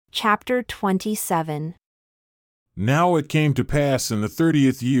Chapter 27. Now it came to pass in the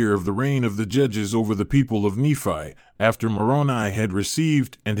 30th year of the reign of the judges over the people of Nephi, after Moroni had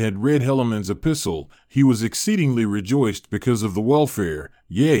received and had read Helaman's epistle, he was exceedingly rejoiced because of the welfare,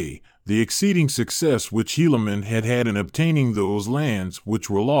 yea, the exceeding success which Helaman had had in obtaining those lands which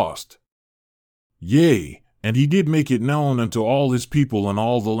were lost. Yea, and he did make it known unto all his people and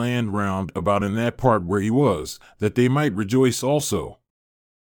all the land round about in that part where he was, that they might rejoice also.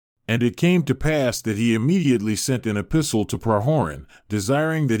 And it came to pass that he immediately sent an epistle to Pahoran,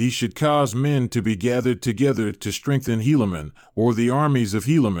 desiring that he should cause men to be gathered together to strengthen Helaman, or the armies of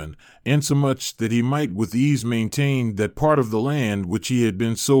Helaman, insomuch that he might with ease maintain that part of the land which he had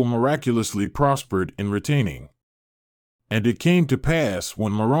been so miraculously prospered in retaining. And it came to pass,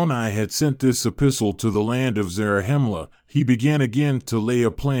 when Moroni had sent this epistle to the land of Zarahemla, he began again to lay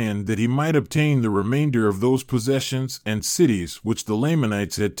a plan that he might obtain the remainder of those possessions and cities which the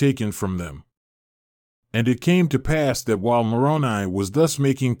Lamanites had taken from them. And it came to pass that while Moroni was thus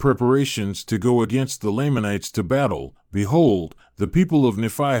making preparations to go against the Lamanites to battle, behold, the people of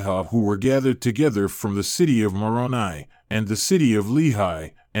Nephihah who were gathered together from the city of Moroni, and the city of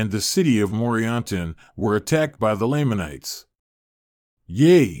Lehi, and the city of Morianton, were attacked by the Lamanites.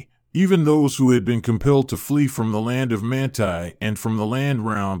 Yea, even those who had been compelled to flee from the land of Manti and from the land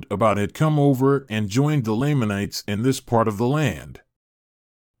round about had come over and joined the Lamanites in this part of the land.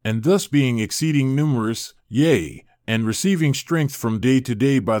 And thus being exceeding numerous, yea, and receiving strength from day to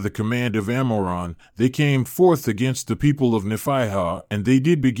day by the command of Amoron, they came forth against the people of Nephihah, and they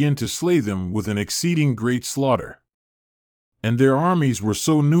did begin to slay them with an exceeding great slaughter. And their armies were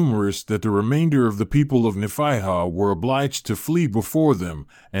so numerous that the remainder of the people of Nephihah were obliged to flee before them,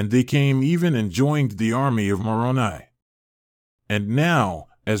 and they came even and joined the army of Moroni. And now,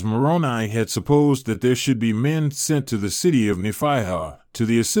 as Moroni had supposed that there should be men sent to the city of Nephihah, to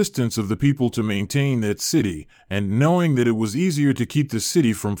the assistance of the people to maintain that city, and knowing that it was easier to keep the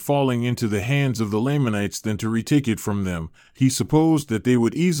city from falling into the hands of the Lamanites than to retake it from them, he supposed that they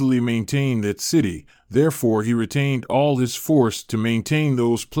would easily maintain that city. Therefore he retained all his force to maintain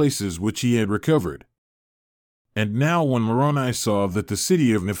those places which he had recovered. And now when Moroni saw that the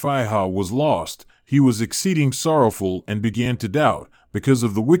city of Nephihah was lost, he was exceeding sorrowful and began to doubt, because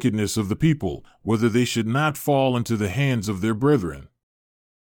of the wickedness of the people, whether they should not fall into the hands of their brethren.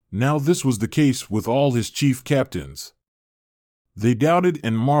 Now this was the case with all his chief captains. They doubted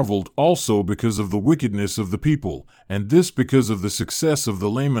and marveled also because of the wickedness of the people, and this because of the success of the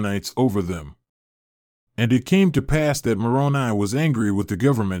Lamanites over them. And it came to pass that Moroni was angry with the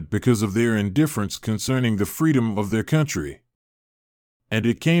government because of their indifference concerning the freedom of their country. And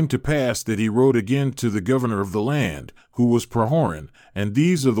it came to pass that he wrote again to the governor of the land, who was Pahoran, and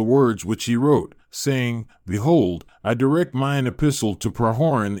these are the words which he wrote, saying, Behold, I direct mine epistle to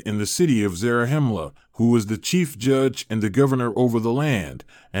Pahoran in the city of Zarahemla, who is the chief judge and the governor over the land,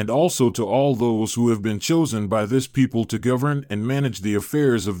 and also to all those who have been chosen by this people to govern and manage the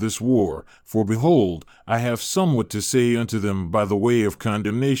affairs of this war, for behold, I have somewhat to say unto them by the way of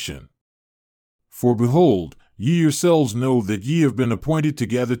condemnation. For behold, ye yourselves know that ye have been appointed to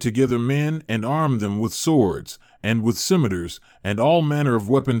gather together men and arm them with swords, and with scimitars, and all manner of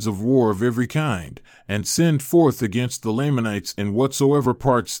weapons of war of every kind, and send forth against the Lamanites in whatsoever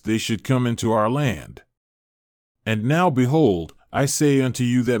parts they should come into our land. And now behold, I say unto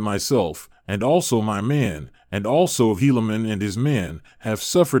you that myself, and also my men, and also Helaman and his men, have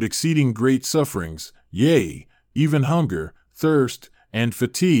suffered exceeding great sufferings, yea, even hunger, thirst, and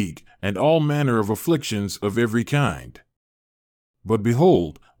fatigue, and all manner of afflictions of every kind. But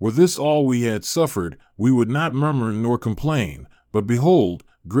behold, were this all we had suffered, we would not murmur nor complain, but behold,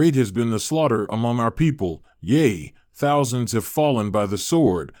 great has been the slaughter among our people, yea, thousands have fallen by the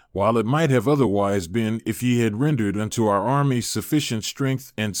sword, while it might have otherwise been if ye had rendered unto our armies sufficient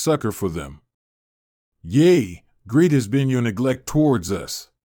strength and succor for them. Yea, great has been your neglect towards us.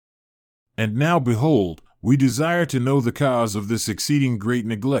 And now behold, we desire to know the cause of this exceeding great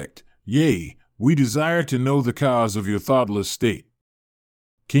neglect, yea, we desire to know the cause of your thoughtless state.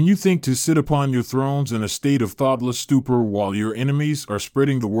 Can you think to sit upon your thrones in a state of thoughtless stupor while your enemies are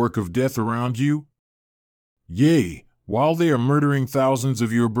spreading the work of death around you? Yea, while they are murdering thousands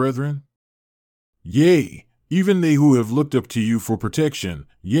of your brethren? Yea, even they who have looked up to you for protection,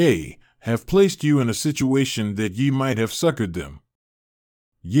 yea, have placed you in a situation that ye might have succored them.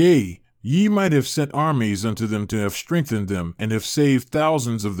 Yea, ye might have sent armies unto them to have strengthened them and have saved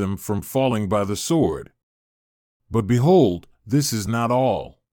thousands of them from falling by the sword. But behold, this is not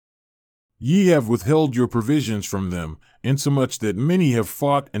all. Ye have withheld your provisions from them, insomuch that many have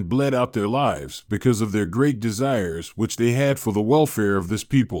fought and bled out their lives because of their great desires which they had for the welfare of this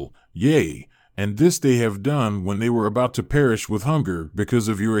people. Yea, and this they have done when they were about to perish with hunger because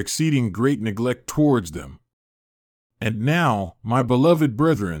of your exceeding great neglect towards them. And now, my beloved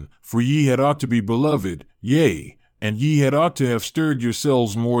brethren, for ye had ought to be beloved, yea, and ye had ought to have stirred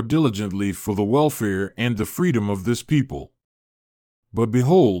yourselves more diligently for the welfare and the freedom of this people. But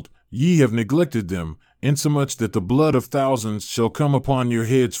behold, ye have neglected them, insomuch that the blood of thousands shall come upon your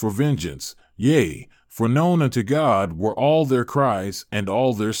heads for vengeance, yea, for known unto God were all their cries and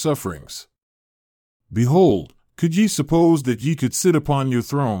all their sufferings. Behold, could ye suppose that ye could sit upon your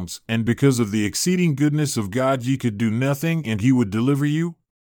thrones, and because of the exceeding goodness of God ye could do nothing, and he would deliver you?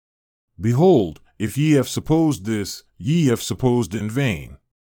 Behold, if ye have supposed this, ye have supposed in vain.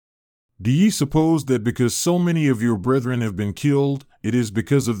 Do ye suppose that because so many of your brethren have been killed, it is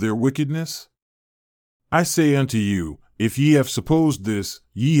because of their wickedness? I say unto you, if ye have supposed this,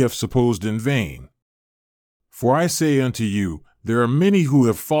 ye have supposed in vain. For I say unto you, there are many who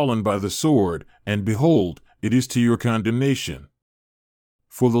have fallen by the sword, and behold, it is to your condemnation.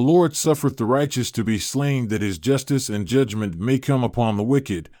 For the Lord suffereth the righteous to be slain, that his justice and judgment may come upon the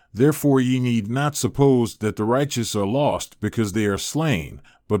wicked. Therefore ye need not suppose that the righteous are lost because they are slain,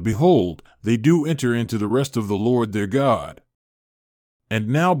 but behold, they do enter into the rest of the Lord their God. And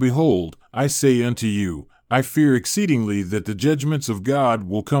now behold, I say unto you, I fear exceedingly that the judgments of God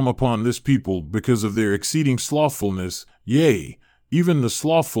will come upon this people because of their exceeding slothfulness, yea, even the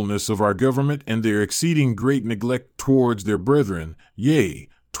slothfulness of our government and their exceeding great neglect towards their brethren, yea,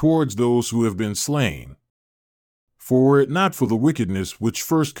 towards those who have been slain. For were it not for the wickedness which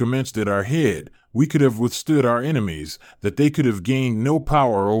first commenced at our head, we could have withstood our enemies, that they could have gained no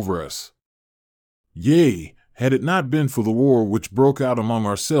power over us. Yea, had it not been for the war which broke out among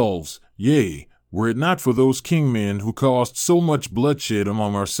ourselves, yea, were it not for those kingmen who caused so much bloodshed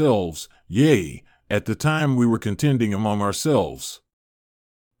among ourselves, yea, at the time we were contending among ourselves.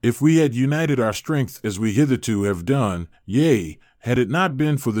 If we had united our strength as we hitherto have done, yea, had it not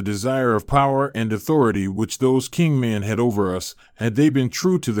been for the desire of power and authority which those kingmen had over us, had they been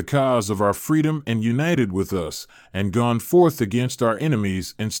true to the cause of our freedom and united with us, and gone forth against our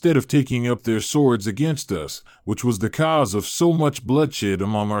enemies instead of taking up their swords against us, which was the cause of so much bloodshed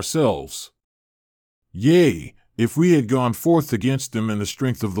among ourselves. Yea, if we had gone forth against them in the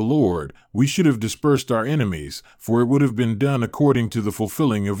strength of the Lord, we should have dispersed our enemies, for it would have been done according to the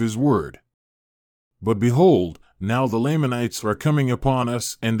fulfilling of his word. But behold, now the Lamanites are coming upon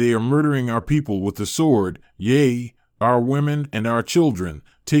us, and they are murdering our people with the sword, yea, our women and our children,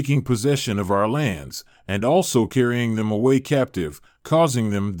 taking possession of our lands, and also carrying them away captive, causing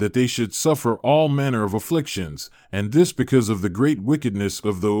them that they should suffer all manner of afflictions, and this because of the great wickedness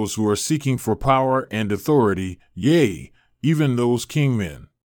of those who are seeking for power and authority, yea, even those kingmen.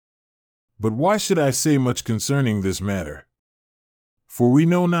 But why should I say much concerning this matter? For we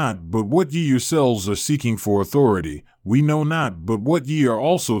know not but what ye yourselves are seeking for authority, we know not but what ye are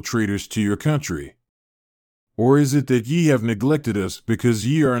also traitors to your country. Or is it that ye have neglected us because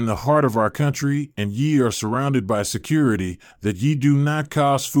ye are in the heart of our country, and ye are surrounded by security, that ye do not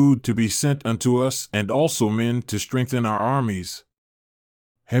cause food to be sent unto us, and also men to strengthen our armies?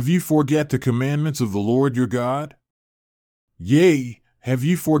 Have ye forget the commandments of the Lord your God? Yea, have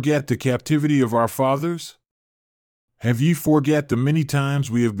ye forget the captivity of our fathers? Have ye forget the many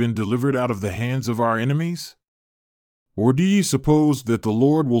times we have been delivered out of the hands of our enemies? Or do ye suppose that the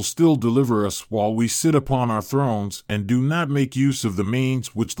Lord will still deliver us while we sit upon our thrones, and do not make use of the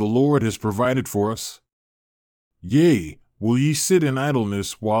means which the Lord has provided for us? Yea, will ye sit in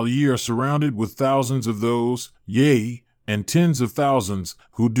idleness while ye are surrounded with thousands of those, yea, and tens of thousands,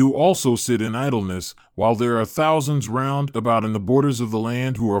 who do also sit in idleness, while there are thousands round about in the borders of the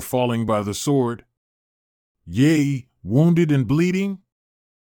land who are falling by the sword? Yea, wounded and bleeding?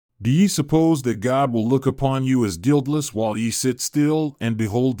 Do ye suppose that God will look upon you as guiltless while ye sit still and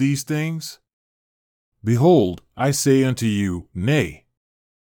behold these things? Behold, I say unto you, nay.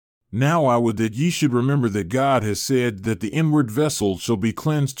 Now I would that ye should remember that God has said that the inward vessel shall be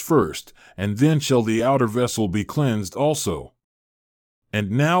cleansed first, and then shall the outer vessel be cleansed also.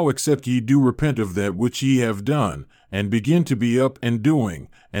 And now except ye do repent of that which ye have done, and begin to be up and doing,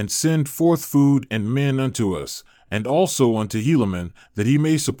 and send forth food and men unto us, and also unto Helaman, that he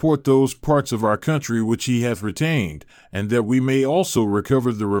may support those parts of our country which he hath retained, and that we may also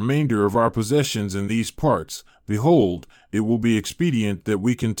recover the remainder of our possessions in these parts, behold, it will be expedient that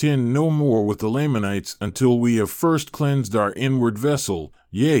we contend no more with the Lamanites until we have first cleansed our inward vessel,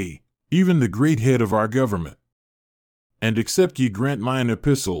 yea, even the great head of our government. and except ye grant mine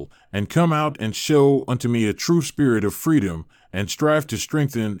epistle, and come out and show unto me a true spirit of freedom, and strive to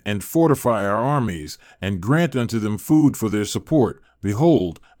strengthen and fortify our armies, and grant unto them food for their support,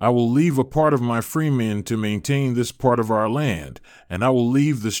 behold, I will leave a part of my freemen to maintain this part of our land, and I will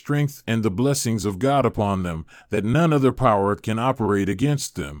leave the strength and the blessings of God upon them, that none other power can operate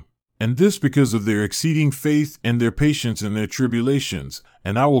against them. And this because of their exceeding faith and their patience in their tribulations,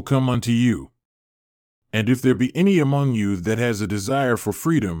 and I will come unto you. And if there be any among you that has a desire for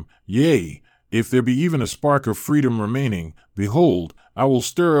freedom, yea, if there be even a spark of freedom remaining, behold, I will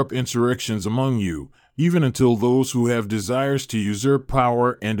stir up insurrections among you, even until those who have desires to usurp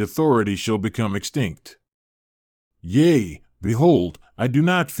power and authority shall become extinct. Yea, behold, I do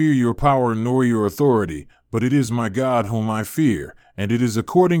not fear your power nor your authority, but it is my God whom I fear, and it is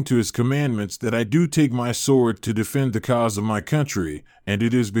according to his commandments that I do take my sword to defend the cause of my country, and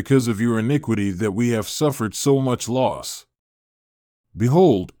it is because of your iniquity that we have suffered so much loss.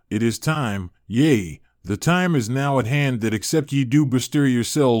 Behold, it is time, yea, the time is now at hand that except ye do bestir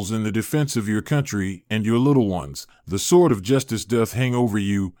yourselves in the defense of your country and your little ones, the sword of justice doth hang over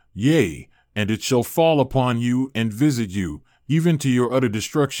you, yea, and it shall fall upon you and visit you, even to your utter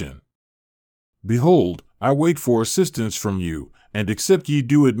destruction. Behold, I wait for assistance from you, and except ye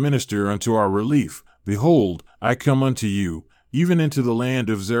do administer unto our relief, behold, I come unto you, even into the land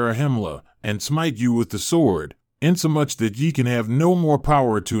of Zarahemla, and smite you with the sword, insomuch that ye can have no more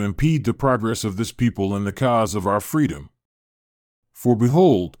power to impede the progress of this people in the cause of our freedom. For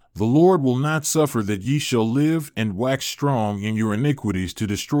behold, the Lord will not suffer that ye shall live and wax strong in your iniquities to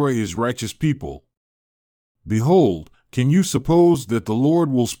destroy his righteous people. Behold, can you suppose that the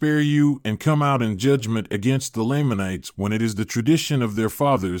Lord will spare you and come out in judgment against the Lamanites when it is the tradition of their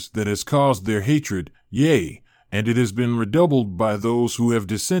fathers that has caused their hatred, yea, and it has been redoubled by those who have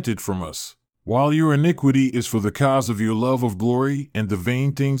dissented from us, while your iniquity is for the cause of your love of glory and the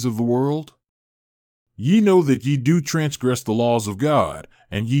vain things of the world? Ye know that ye do transgress the laws of God,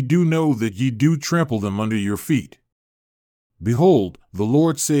 and ye do know that ye do trample them under your feet. Behold, the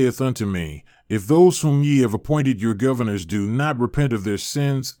Lord saith unto me, if those whom ye have appointed your governors do not repent of their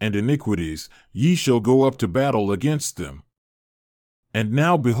sins and iniquities, ye shall go up to battle against them. And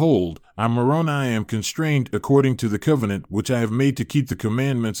now behold, I Moroni am constrained according to the covenant which I have made to keep the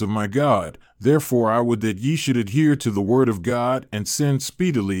commandments of my God. Therefore I would that ye should adhere to the word of God, and send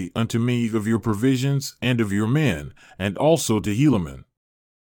speedily unto me of your provisions and of your men, and also to Helaman.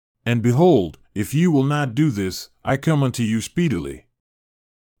 And behold, if ye will not do this, I come unto you speedily.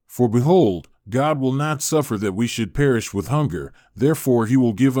 For behold, God will not suffer that we should perish with hunger, therefore he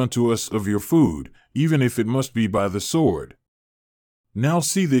will give unto us of your food, even if it must be by the sword. Now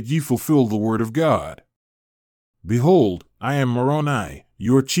see that ye fulfill the word of God. Behold, I am Moroni,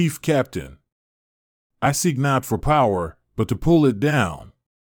 your chief captain. I seek not for power, but to pull it down.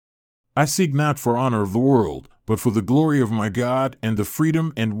 I seek not for honor of the world, but for the glory of my God and the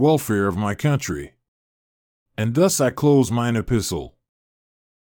freedom and welfare of my country. And thus I close mine epistle.